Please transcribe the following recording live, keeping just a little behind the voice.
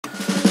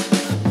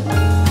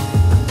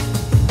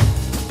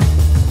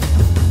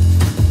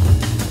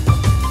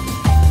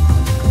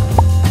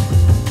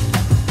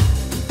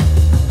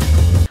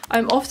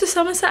I'm off to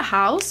Somerset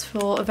House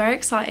for a very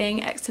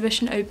exciting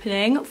exhibition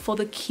opening for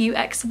the Q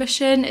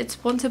exhibition. It's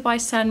sponsored by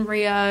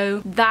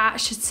Sanrio.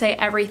 That should say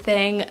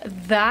everything.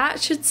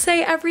 That should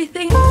say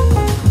everything.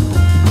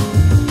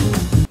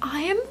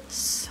 I am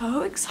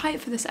so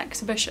excited for this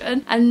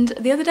exhibition, and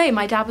the other day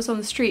my dad was on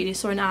the street and he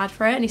saw an ad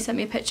for it and he sent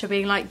me a picture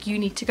being like, you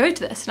need to go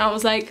to this, and I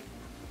was like,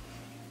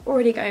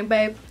 already going,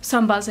 babe. So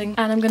I'm buzzing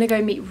and I'm gonna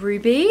go meet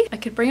Ruby. I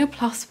could bring a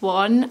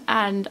 +1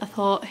 and I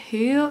thought,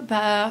 who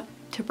better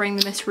to bring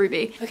the Miss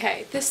Ruby.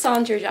 Okay, this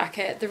Sandro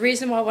jacket, the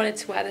reason why I wanted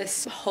to wear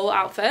this whole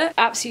outfit,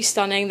 absolutely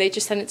stunning. They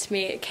just sent it to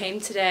me, it came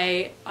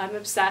today. I'm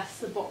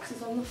obsessed, the box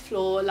is on the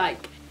floor,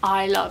 like,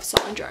 I love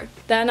Sandro.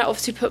 Then I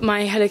obviously put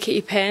my Hello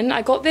Kitty pin.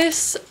 I got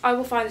this, I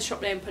will find the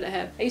shop name and put it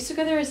here. I used to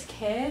go there as a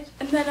kid.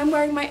 And then I'm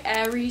wearing my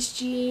Aries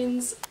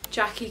jeans,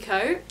 Jackie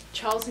coat,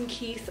 Charles &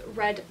 Keith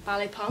red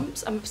ballet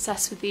pumps. I'm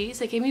obsessed with these.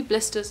 They gave me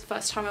blisters the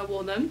first time I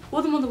wore them.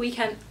 Wore them on the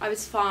weekend, I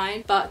was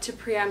fine. But to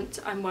preempt,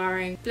 I'm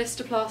wearing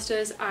blister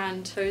plasters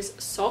and those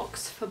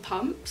socks for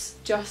pumps,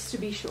 just to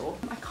be sure.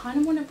 I kind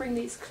of want to bring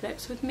these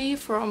clips with me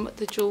from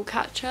the Jewel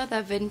Catcher.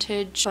 They're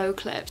vintage bow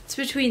clips. It's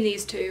between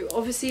these two.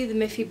 Obviously the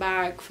Miffy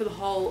bag for the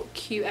whole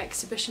Q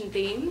exhibition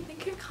theme. I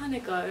think it kind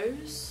of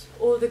goes.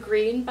 Or the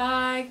green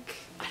bag.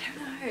 I don't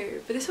know,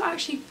 but this will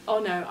actually, oh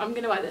no, I'm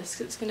gonna wear this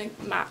because it's gonna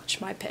match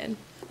my pin.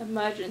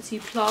 Emergency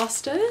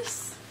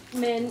plasters,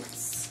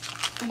 mints,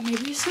 and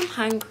maybe some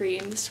hand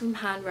creams from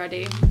Hand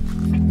Ready.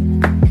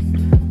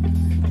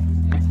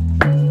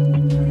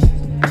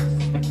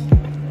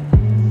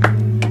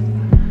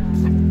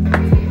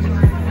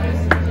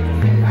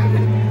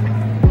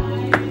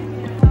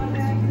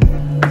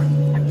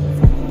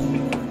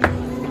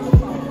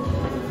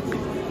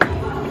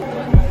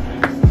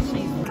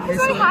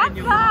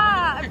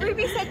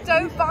 Ruby said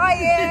don't buy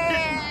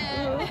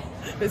it!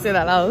 Let's say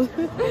that loud.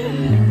 Go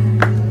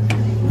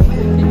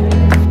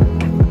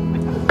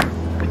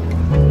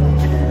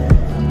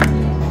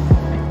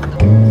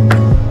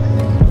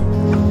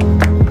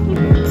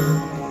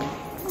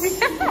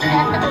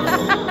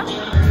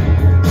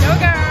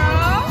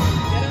girl!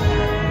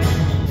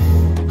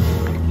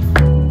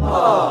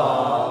 Aww.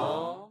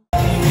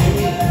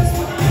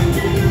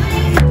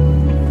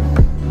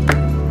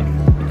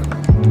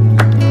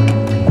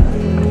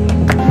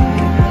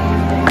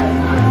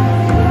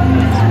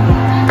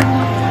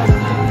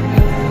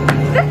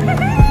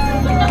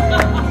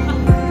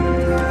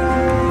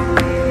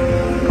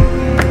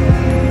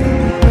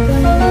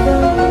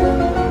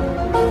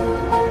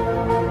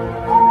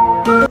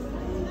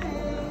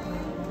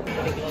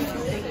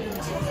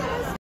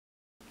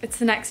 It's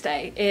the next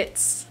day,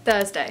 it's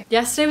Thursday.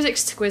 Yesterday was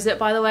exquisite,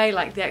 by the way,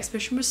 like the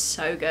exhibition was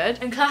so good.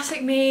 And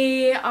classic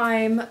me,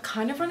 I'm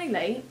kind of running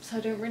late, so I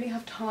don't really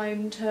have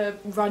time to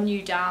run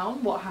you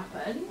down what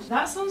happened.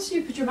 That sounds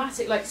super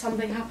dramatic, like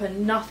something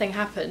happened, nothing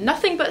happened.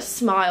 Nothing but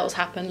smiles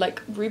happened.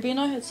 Like Ruby and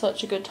I had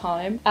such a good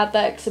time at the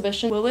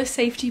exhibition. Will this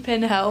safety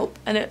pin help?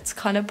 And it's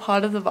kind of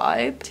part of the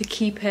vibe to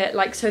keep it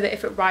like so that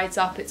if it rides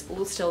up, it's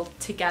all still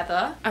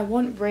together. I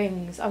want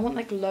rings, I want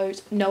like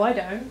loads. No, I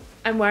don't.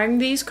 I'm wearing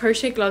these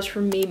crochet gloves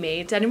from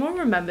Mimi. Does anyone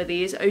remember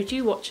these?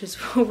 OG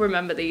watchers will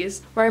remember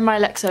these. Wearing my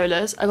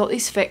Lexolas. I got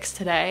these fixed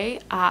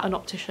today at an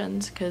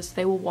optician's because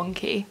they were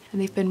wonky.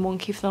 And they've been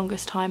wonky for the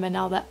longest time and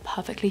now they're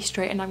perfectly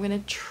straight. And I'm going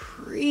to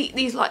treat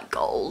these like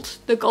gold.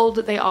 The gold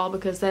that they are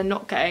because they're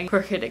not getting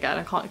crooked again.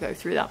 I can't go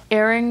through that.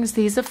 Earrings.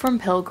 These are from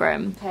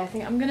Pilgrim. Okay, I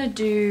think I'm going to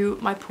do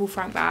my Paul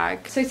Frank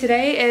bag. So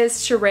today is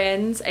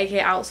Shirin's, aka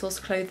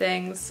Outsourced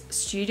Clothing's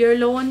studio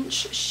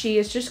launch. She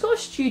has just got a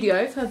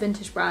studio for her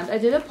vintage brand. I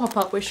did a pop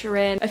up with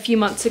Shirin a few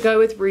months ago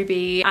with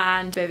Ruby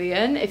and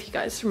Vivian, if you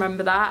guys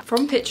remember that.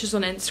 From pictures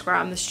on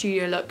Instagram, the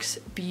studio looks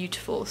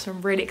beautiful, so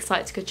I'm really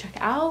excited to go check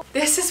it out.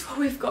 This is what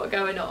we've got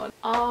going on.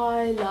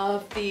 I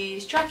love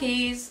these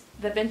trackies.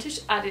 They're vintage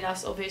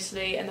Adidas,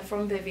 obviously, and they're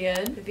from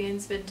Vivian.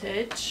 Vivian's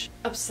Vintage.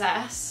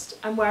 Obsessed.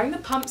 I'm wearing the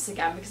pumps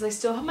again because I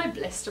still have my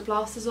blister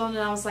plasters on, and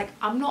I was like,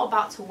 I'm not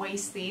about to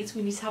waste these.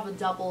 We need to have a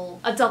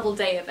double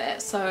day of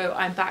it. So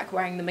I'm back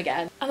wearing them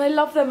again. And I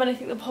love them, and I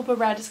think the pop of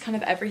red is kind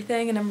of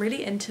everything, and I'm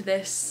really into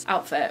this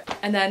outfit.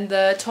 And then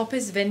the top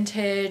is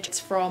vintage. It's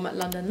from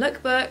London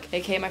Lookbook,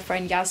 aka my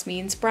friend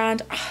Yasmin's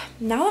brand.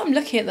 Now that I'm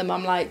looking at them,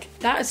 I'm like,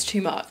 that is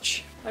too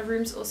much. My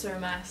room's also a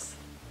mess,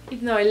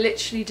 even though I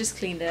literally just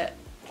cleaned it.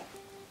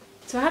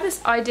 So I had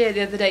this idea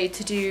the other day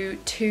to do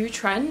 2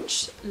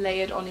 trench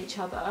layered on each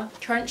other.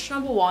 Trench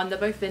number 1, they're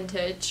both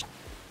vintage.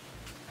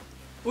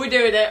 We're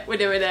doing it, we're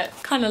doing it.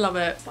 Kind of love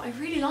it. But I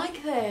really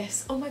like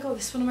this. Oh my god,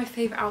 this is one of my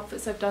favourite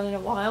outfits I've done in a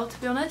while,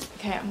 to be honest.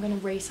 Okay, I'm gonna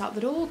race out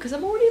the door because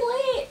I'm already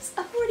late.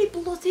 I'm already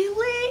bloody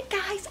late,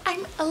 guys.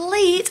 I'm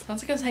late.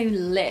 Sounds like I'm saying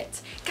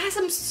lit. Guys,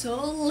 I'm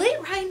so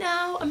lit right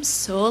now. I'm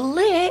so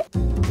lit.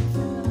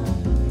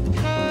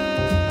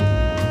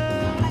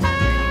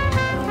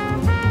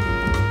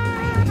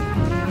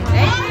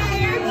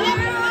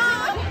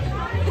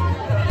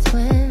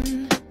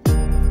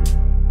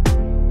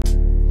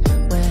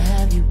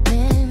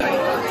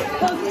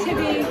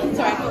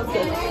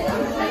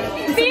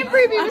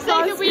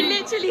 We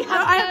literally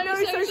have no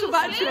social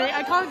battery.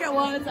 I can't get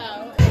words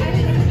out.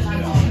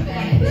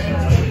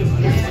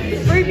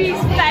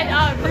 fed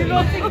up. We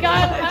want to go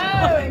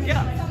home.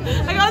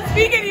 I can't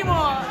speak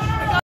anymore.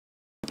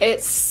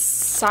 It's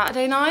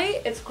Saturday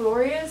night. It's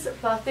Gloria's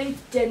birthday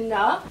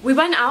dinner. We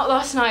went out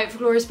last night for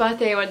Gloria's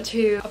birthday. I went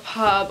to a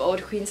pub,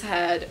 Old Queen's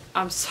Head.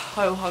 I'm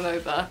so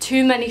hungover.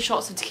 Too many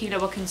shots of tequila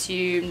were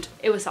consumed.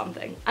 It was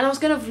something. And I was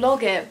gonna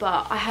vlog it,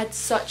 but I had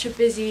such a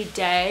busy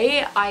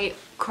day. I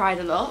cried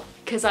a lot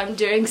because I'm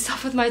doing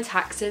stuff with my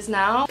taxes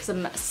now because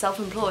I'm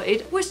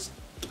self-employed, which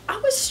I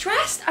was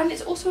stressed, and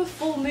it's also a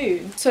full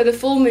moon. So the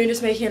full moon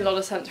is making a lot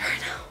of sense right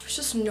now. It was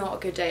just not a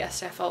good day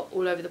yesterday. I felt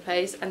all over the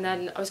place, and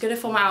then I was gonna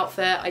film my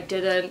outfit. I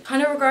didn't.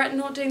 Kind of regret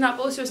not doing that,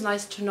 but also it was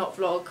nice to not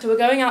vlog. So we're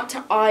going out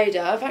to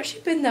Ida. I've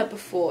actually been there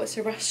before. It's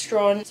a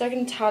restaurant. It's like an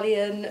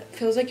Italian.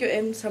 Feels like you're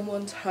in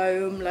someone's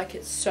home. Like,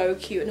 it's so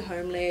cute and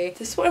homely.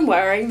 This is what I'm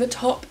wearing. The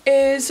top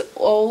is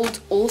old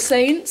All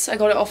Saints. I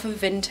got it off of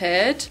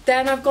Vintage.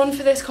 Then I've gone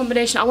for this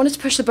combination. I wanted to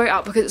push the boat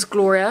out because it's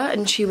Gloria,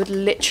 and she would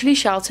literally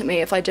shout at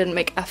me if I didn't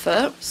make effort.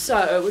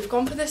 So we've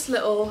gone for this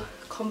little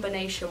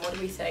combination. What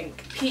do we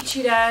think?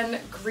 Peachy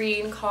den,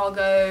 green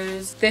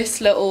cargos,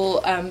 this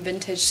little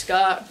vintage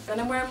skirt.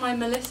 Then I'm wearing my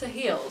Melissa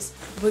heels.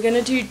 We're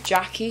gonna do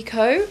Jackie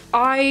coat.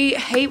 I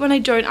hate when I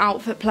don't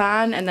outfit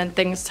plan and then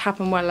things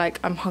happen where like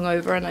I'm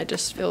hungover and I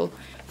just feel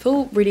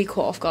really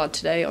caught off guard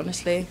today,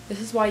 honestly. This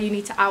is why you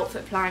need to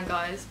outfit plan,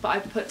 guys. But I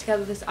put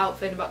together this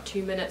outfit in about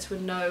 2 minutes with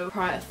no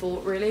prior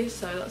thought, really,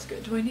 so that's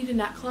good. Do I need a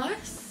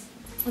necklace?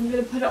 I'm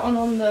gonna put it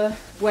on the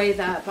way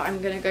there, but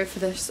I'm gonna go for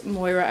this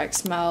Moira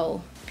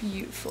XML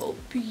beautiful,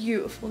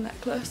 beautiful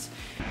necklace.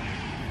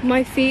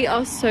 My feet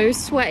are so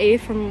sweaty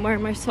from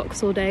wearing my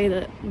socks all day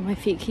that my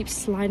feet keep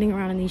sliding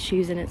around in these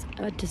shoes, and it's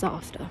a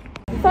disaster.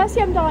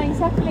 Firstly, I'm dying.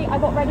 Secondly, I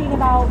got ready in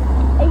about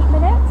 8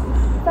 minutes.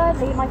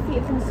 Thirdly, my feet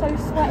have been so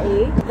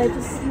sweaty, they're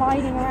just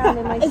sliding around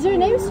in my shoes. Is your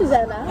name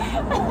Susanna?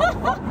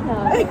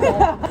 No. Okay.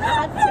 I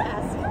had to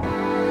ask.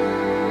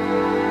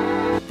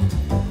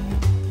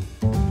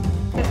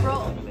 I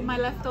brought my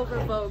leftover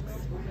Vogues.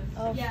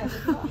 Oh. Yeah.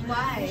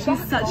 Why?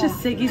 She's such a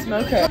ciggy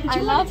smoker. I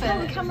love it.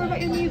 I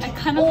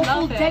kind of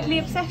love it. Deadly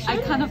obsession. I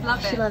kind of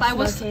love it. But I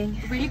was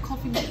really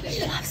coughing today.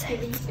 She loves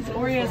it.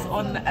 Gloria's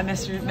on a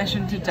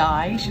mission to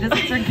die. She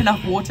doesn't drink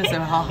enough water, so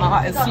her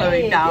heart is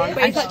slowing down.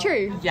 Wait, is that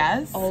true?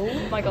 Yes. Oh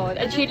my god.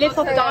 And she lives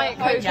off Diet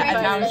Coke. Yeah,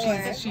 and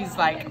now she's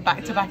like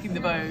back to back in the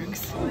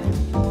Vogues.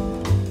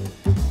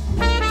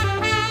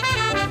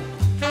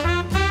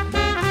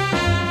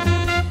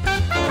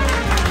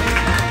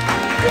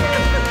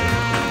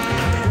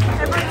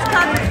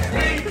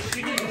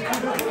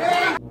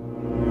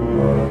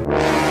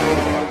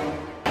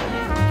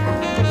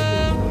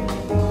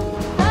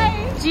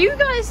 Do you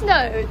guys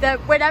know that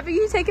whenever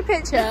you take a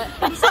picture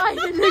inside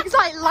it looks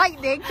like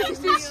lightning because it's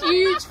this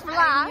huge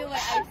flash?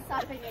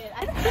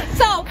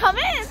 So come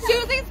in!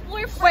 Susie's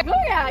boyfriend!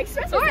 Gloria,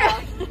 express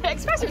yourself!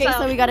 Express yourself! Okay,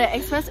 so we got an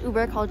express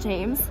Uber called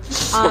James.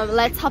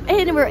 Let's hop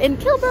in. We're in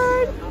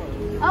Kilburn.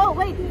 Oh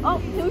wait, oh,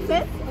 who's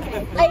this?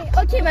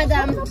 Okay,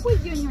 madam. What's up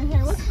with you and your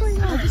hair? What's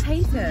going on? I just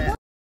hate it.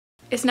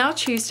 It's now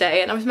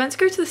Tuesday, and I was meant to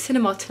go to the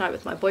cinema tonight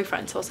with my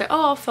boyfriend, so I was like,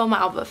 oh, I'll film my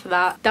outfit for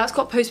that. That's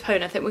got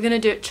postponed. I think we're gonna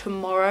do it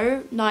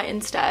tomorrow night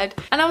instead.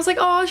 And I was like,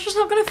 oh, I was just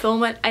not gonna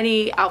film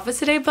any outfits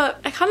today, but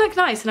I kind of look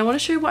nice, and I want to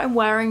show you what I'm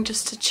wearing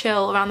just to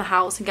chill around the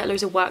house and get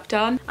loads of work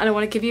done. And I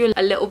want to give you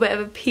a little bit of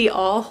a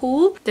PR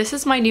haul. This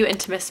is my new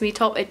Intimissimi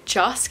top. It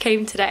just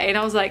came today, and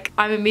I was like,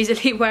 I'm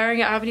immediately wearing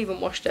it. I haven't even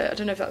washed it. I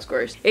don't know if that's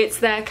gross. It's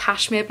their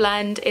cashmere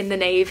blend in the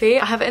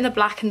navy. I have it in the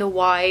black and the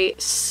white.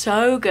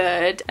 So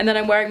good. And then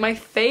I'm wearing my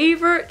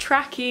favorite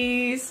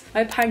trackies,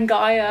 my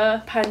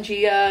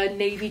Pangea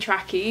navy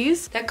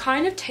trackies. They're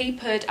kind of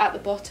tapered at the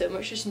bottom,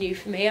 which is new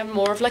for me. I'm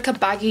more of like a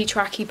baggy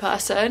tracky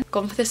person.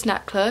 Gone for this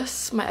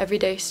necklace, my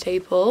everyday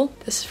staple.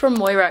 This is from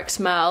Moira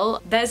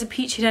XML. There's a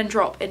peachy den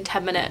drop in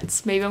 10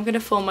 minutes. Maybe I'm gonna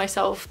film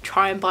myself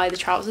try and buy the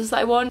trousers that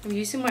I want. I'm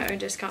using my own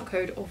discount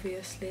code,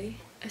 obviously.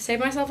 I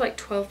saved myself like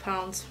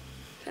 £12.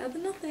 Better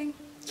than nothing.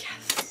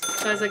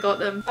 Yes. Guys, I got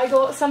them. I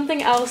got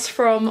something else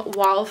from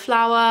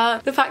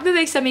Wildflower. The fact that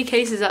they sent me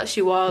cases is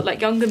actually wild.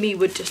 Like, younger me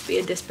would just be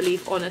in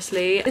disbelief,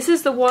 honestly. This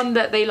is the one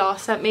that they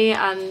last sent me,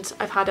 and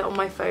I've had it on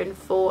my phone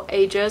for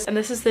ages. And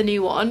this is the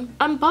new one.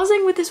 I'm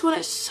buzzing with this one.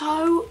 It's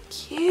so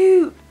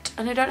cute.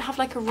 And I don't have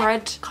like a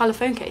red colour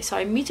phone case, so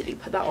I immediately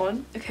put that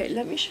on. Okay,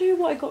 let me show you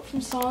what I got from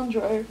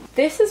Sandro.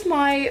 This is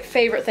my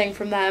favourite thing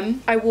from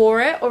them. I wore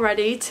it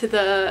already to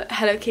the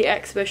Hello Kitty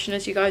exhibition,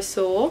 as you guys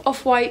saw.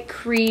 Off-white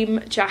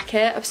cream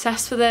jacket,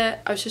 obsessed with it.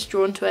 I was just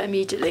drawn to it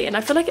immediately, and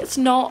I feel like it's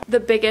not the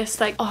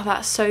biggest like, oh,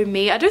 that's so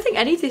me. I don't think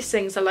any of these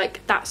things are like,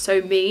 that's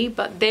so me,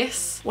 but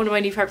this, one of my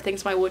new favourite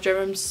things in my wardrobe.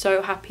 I'm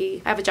so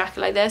happy I have a jacket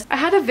like this. I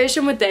had a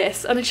vision with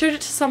this, and I showed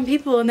it to some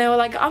people, and they were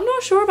like, I'm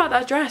not sure about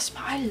that dress,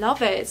 but I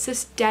love it. It's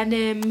this denim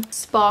denim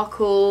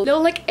sparkle,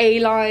 little like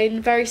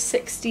A-line, very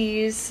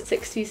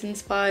 60s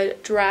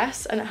inspired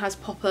dress, and it has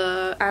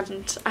popper,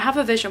 and I have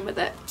a vision with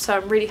it, so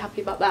I'm really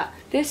happy about that.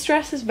 This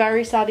dress is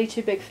very sadly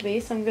too big for me,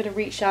 so I'm going to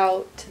reach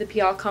out to the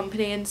PR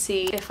company and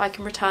see if I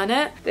can return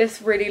it.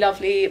 This really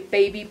lovely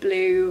baby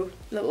blue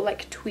little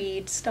like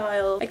tweed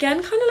style,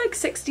 again kind of like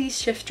 60s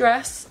shift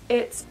dress.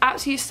 It's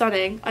absolutely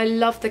stunning. I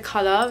love the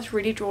colour. I was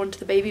really drawn to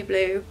the baby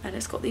blue, and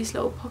it's got these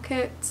little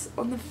pockets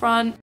on the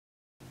front.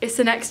 It's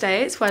the next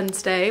day, it's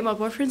Wednesday. My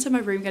boyfriend's in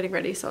my room getting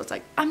ready, so I was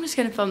like, I'm just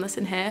gonna film this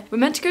in here. We're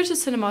meant to go to the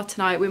cinema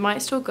tonight. We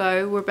might still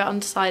go, we're a bit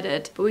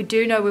undecided, but we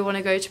do know we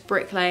wanna go to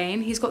Brick Lane.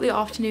 He's got the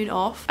afternoon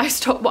off. I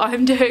stopped what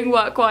I'm doing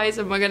work-wise,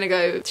 and we're gonna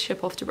go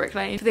ship off to Brick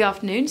Lane for the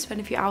afternoon,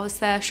 spend a few hours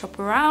there, shop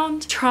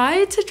around,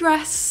 try to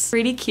dress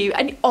really cute.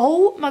 And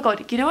oh my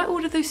God, you know, I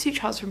ordered those suit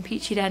trousers from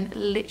Peachy Den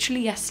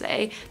literally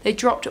yesterday. They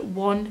dropped at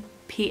 1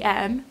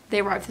 p.m. They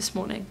arrived this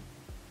morning.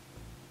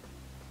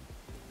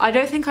 I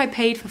don't think I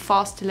paid for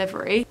fast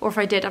delivery, or if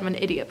I did, I'm an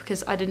idiot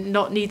because I did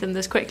not need them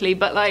this quickly,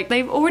 but like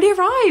they've already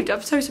arrived.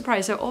 I'm so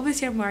surprised. So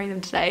obviously I'm wearing them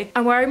today.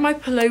 I'm wearing my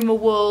Paloma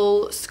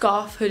wool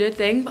scarf hooded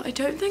thing, but I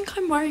don't think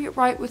I'm wearing it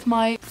right with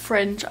my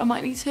fringe. I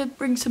might need to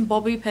bring some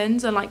bobby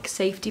pins and like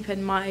safety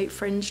pin my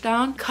fringe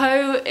down.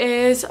 Coat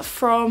is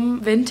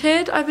from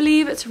Vinted, I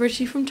believe. It's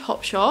originally from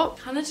Topshop.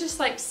 Kind of just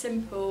like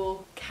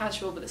simple,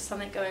 casual, but there's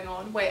something going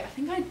on. Wait, I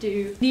think I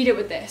do need it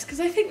with this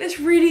because I think this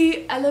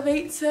really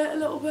elevates it a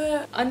little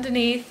bit.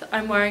 Underneath,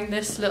 I'm wearing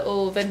this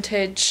little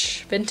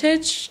vintage,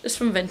 it's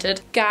from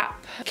Vinted,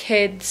 Gap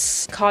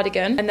kids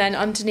cardigan, and then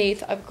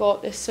underneath I've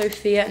got this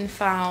Sophia and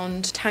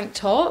Found tank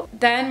top.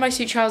 Then my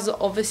suit trousers are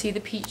obviously the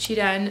Peachy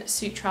Den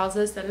suit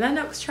trousers, the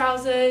Lennox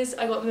trousers.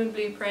 I got them in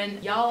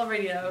Blueprint, y'all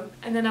already know.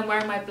 And then I'm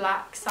wearing my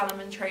black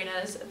Salomon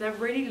trainers. They're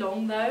really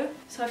long though,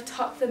 so I've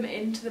tucked them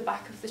into the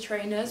back of the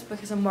trainers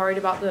because I'm worried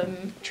about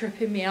them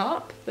tripping me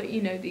up, but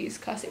you know, these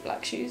classic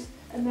black shoes.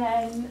 And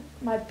then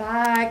my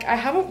bag. I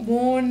haven't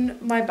worn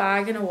my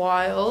bag in a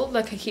while,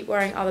 like I keep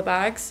wearing other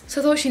bags.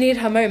 So I thought she needed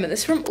her moment. This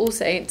is from All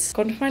Saints.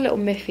 Gone for my little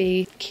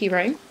Miffy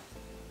keyring.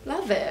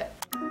 Love it.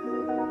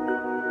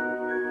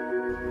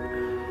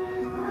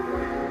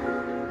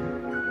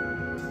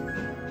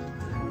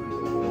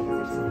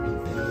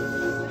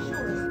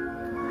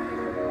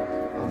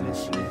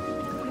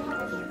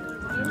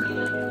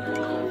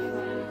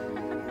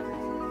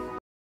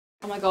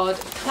 Oh my God,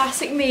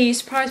 classic me,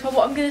 surprised by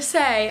what I'm gonna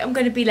say. I'm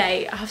gonna be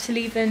late. I have to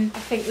leave in, I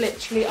think,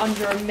 literally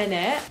under a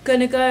minute.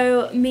 Gonna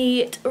go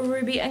meet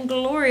Ruby and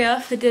Gloria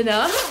for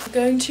dinner.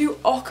 Going to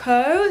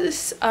Oko.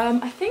 This,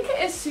 I think it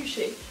is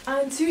sushi.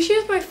 And sushi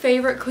is my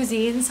favorite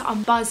cuisine, so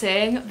I'm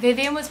buzzing.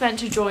 Vivian was meant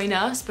to join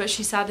us, but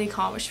she sadly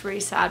can't, which is really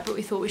sad, but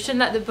we thought we shouldn't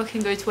let the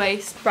booking go to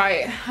waste.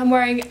 Right, I'm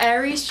wearing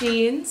Aries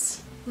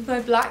jeans with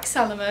my black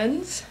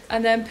Salomons,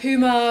 and then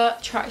Puma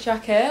track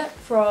jacket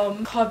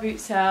from Car Boot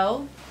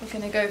Sale. We're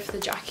gonna go for the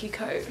Jackie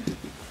coat.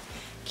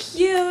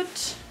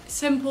 Cute,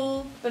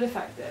 simple, but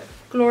effective.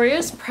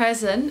 Gloria's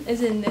present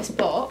is in this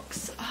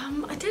box.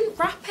 I didn't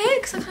wrap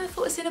it because I kind of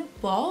thought it's in a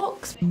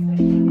box.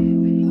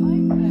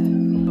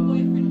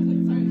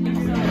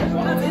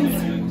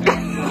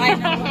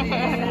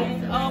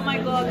 Oh my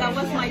God, that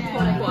was my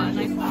top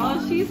one.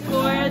 Oh, she's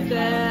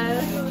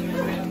gorgeous.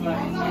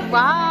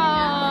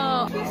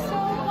 Wow. She's so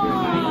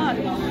hot.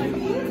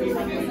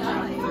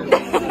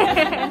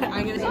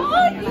 I'm gonna say, oh,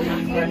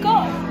 you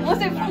got, was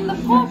it from the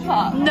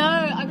pop-up?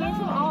 No, I got it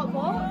from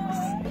Artbox.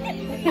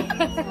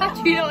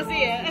 Do you not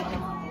see it?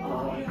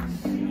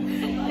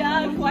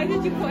 Yeah, why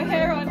did you put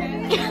hair on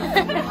it?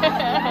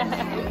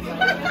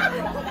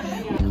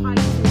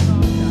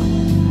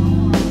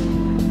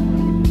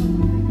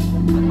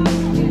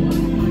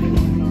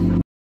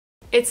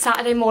 It's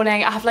Saturday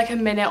morning. I have like a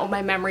minute on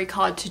my memory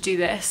card to do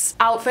this.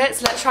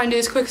 Outfits, let's try and do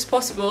as quick as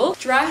possible.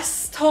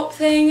 Dress, top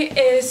thing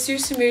is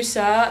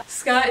Susamusa.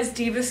 Skirt is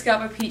Diva Skirt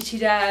by Peachy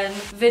Den.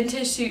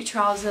 Vintage suit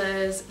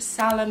trousers,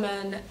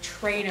 Salomon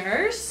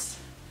trainers.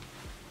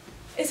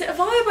 Is it a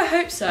vibe? I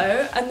hope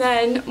so. And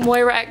then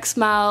Moira X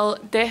Mal,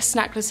 this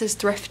necklace is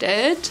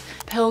thrifted.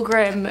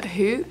 Pilgrim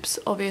hoops,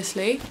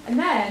 obviously. And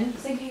then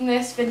thinking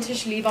this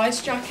vintage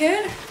Levi's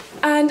jacket.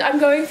 And I'm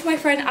going for my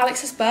friend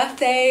Alex's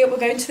birthday. We're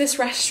going to this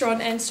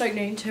restaurant in Stoke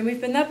Newington. We've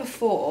been there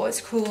before.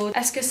 It's called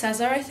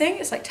Espressoh, I think.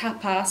 It's like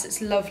tapas.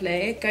 It's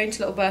lovely. Going to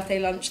a little birthday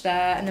lunch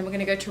there, and then we're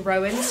gonna go to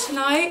Rowan's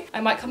tonight.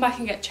 I might come back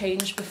and get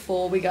changed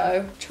before we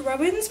go to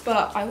Rowan's,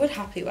 but I would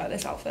happily wear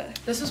this outfit.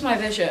 This was my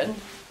vision.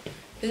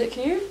 Is it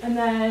cute? And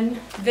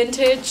then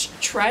vintage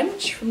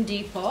trench from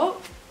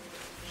Depop.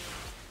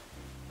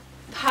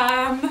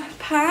 Pan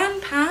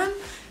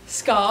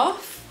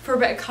scarf for a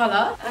bit of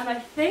colour. And I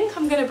think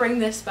I'm gonna bring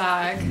this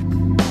bag.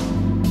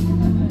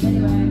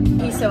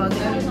 He's so ugly.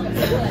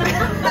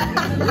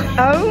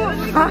 Oh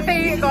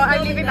my God,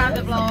 I'm leaving that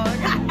in the vlog.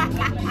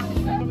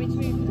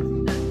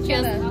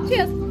 Cheers.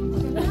 Cheers.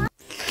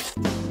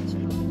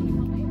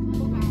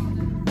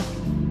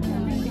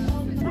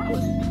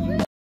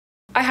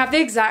 I have the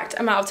exact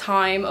amount of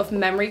time of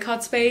memory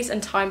card space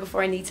and time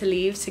before I need to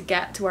leave to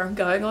get to where I'm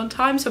going on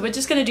time. So we're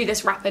just gonna do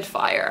this rapid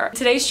fire.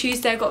 Today's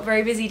Tuesday, I've got a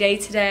very busy day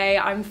today.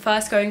 I'm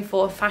first going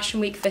for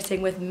Fashion Week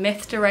fitting with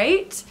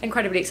Myth-to-Rate.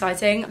 Incredibly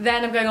exciting.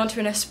 Then I'm going on to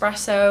an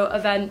Espressoh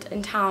event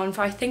in town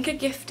for I think a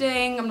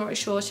gifting. I'm not really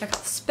sure, check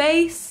out the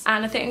space.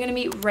 And I think I'm gonna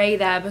meet Ray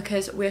there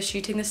because we're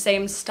shooting the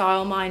same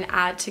Style Mine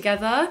ad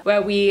together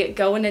where we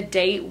go on a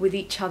date with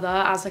each other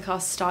as like our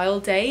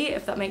style date,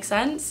 if that makes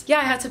sense. Yeah,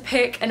 I had to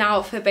pick an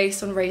outfit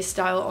based on Ray's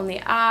style on the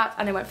app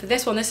and I went for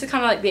this one. This is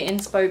kind of like the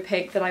inspo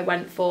pick that I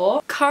went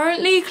for.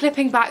 Currently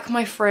clipping back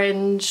my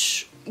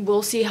fringe.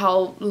 We'll see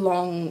how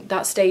long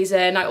that stays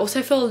in. I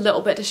also feel a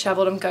little bit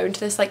disheveled. I'm going to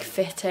this like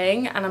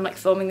fitting and I'm like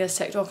filming this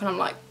TikTok and I'm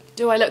like,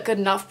 do I look good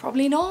enough?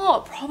 Probably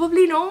not.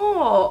 Probably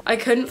not. I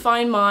couldn't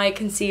find my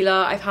concealer.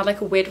 I've had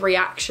like a weird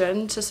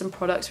reaction to some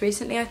products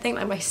recently. I think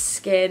like my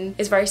skin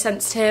is very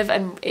sensitive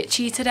and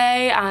itchy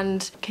today.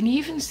 And can you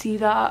even see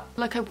that?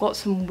 Like I've got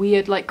some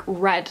weird like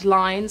red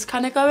lines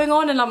kind of going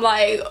on and I'm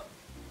like,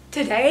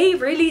 today?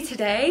 Really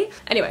today?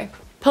 Anyway.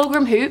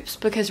 Pilgrim hoops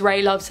because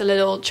Ray loves a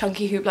little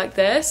chunky hoop like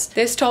this.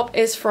 This top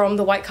is from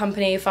the White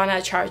Company, found at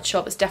a charity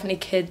shop. It's definitely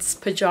kids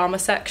pajama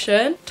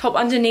section. Top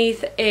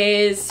underneath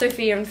is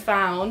Sophia and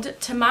Found.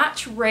 To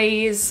match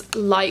Ray's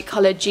light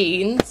coloured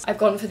jeans, I've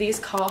gone for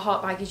these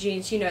Carhartt baggy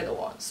jeans. You know the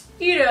ones.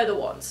 You know the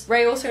ones.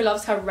 Ray also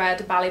loves her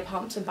red ballet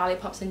pumps and ballet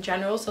pumps in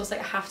general, so I was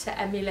like, I have to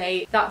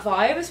emulate that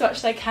vibe as much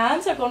as I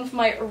can. So I've gone for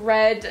my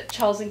red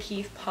Charles &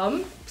 Keith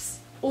pumps.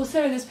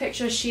 Also in this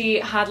picture, she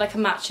had like a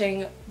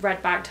matching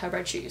red bag to her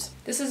red shoes.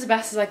 This is the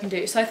best as I can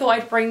do. So I thought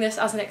I'd bring this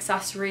as an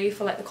accessory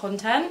for like the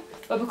content.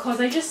 But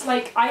because I just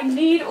like, I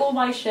need all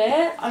my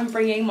shit, I'm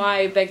bringing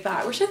my big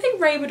bag, which I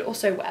think Ray would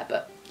also wear,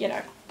 but you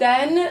know.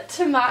 Then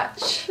to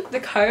match the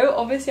coat,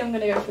 obviously I'm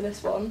gonna go for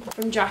this one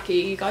from Jackie.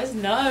 You guys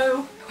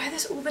know. I wear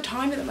this all the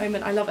time at the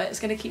moment. I love it. It's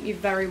gonna keep me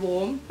very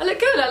warm. I look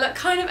good. I look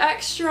kind of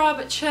extra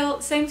but chill at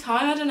the same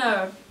time. I don't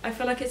know. I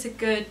feel like it's a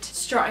good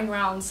strutting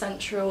around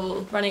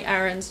central running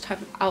errands type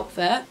of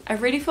outfit. I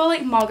really feel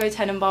like Margot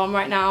Tenenbaum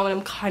right now and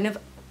I'm kind of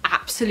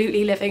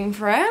absolutely living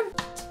for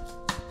it.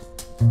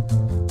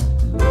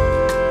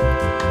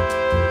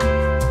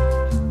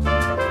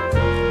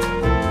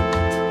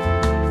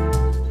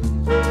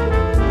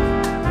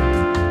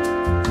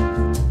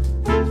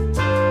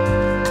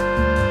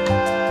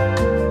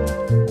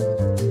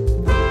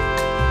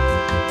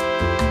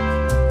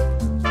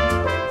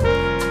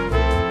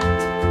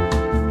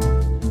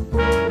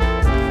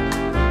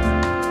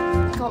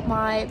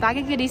 Bag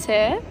of goodies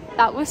here.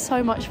 That was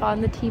so much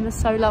fun. The team is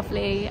so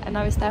lovely and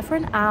I was there for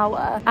an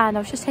hour and I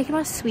was just taking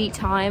my sweet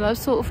time. I was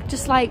sort of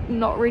just like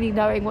not really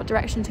knowing what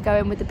direction to go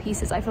in with the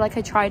pieces. I feel like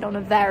I tried on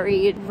a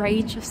varied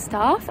range of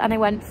stuff and I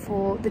went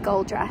for the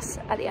gold dress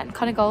at the end,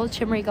 kind of gold,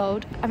 shimmery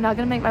gold. I'm now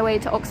gonna make my way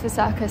to Oxford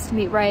Circus to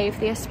meet Ray for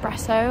the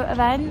Espressoh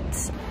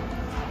event.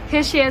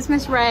 Here she is,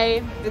 Miss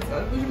Ray.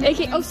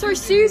 Oh sorry,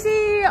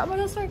 Susie. Oh my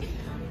god, sorry.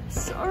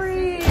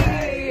 Sorry.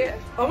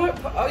 Oh my,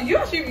 oh, you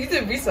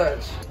did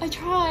research. I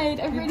tried.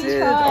 I really did.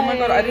 tried. Oh my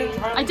god, I didn't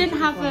try. I didn't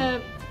have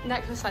a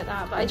necklace like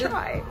that, but I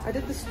tried. I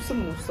did this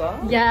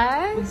samosa.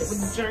 Yes.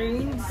 With the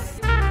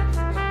jeans.